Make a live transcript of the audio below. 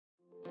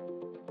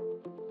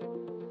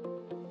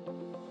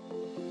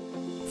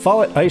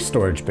Follett ice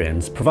storage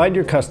bins provide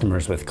your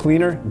customers with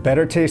cleaner,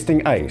 better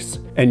tasting ice,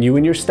 and you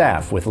and your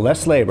staff with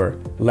less labor,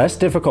 less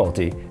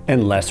difficulty,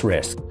 and less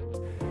risk.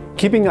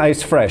 Keeping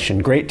ice fresh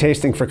and great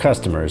tasting for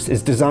customers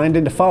is designed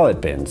into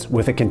Follett bins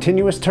with a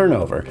continuous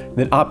turnover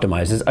that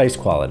optimizes ice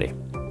quality.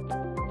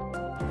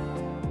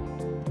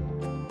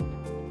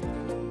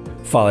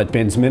 Follett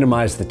bins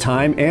minimize the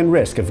time and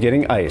risk of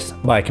getting ice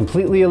by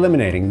completely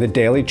eliminating the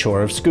daily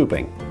chore of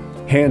scooping.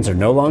 Hands are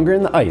no longer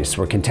in the ice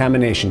where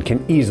contamination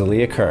can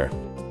easily occur.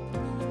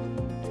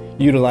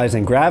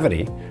 Utilizing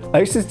gravity,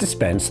 ice is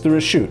dispensed through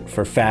a chute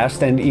for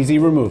fast and easy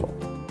removal,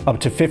 up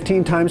to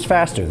 15 times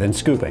faster than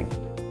scooping.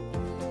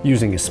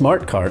 Using a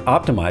smart cart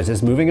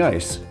optimizes moving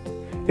ice.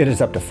 It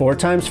is up to 4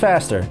 times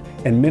faster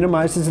and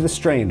minimizes the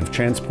strain of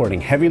transporting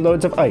heavy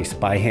loads of ice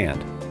by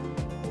hand.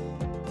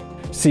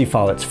 See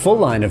Follett's full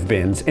line of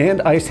bins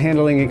and ice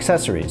handling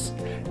accessories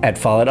at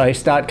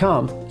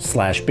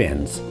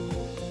folletice.com/bins.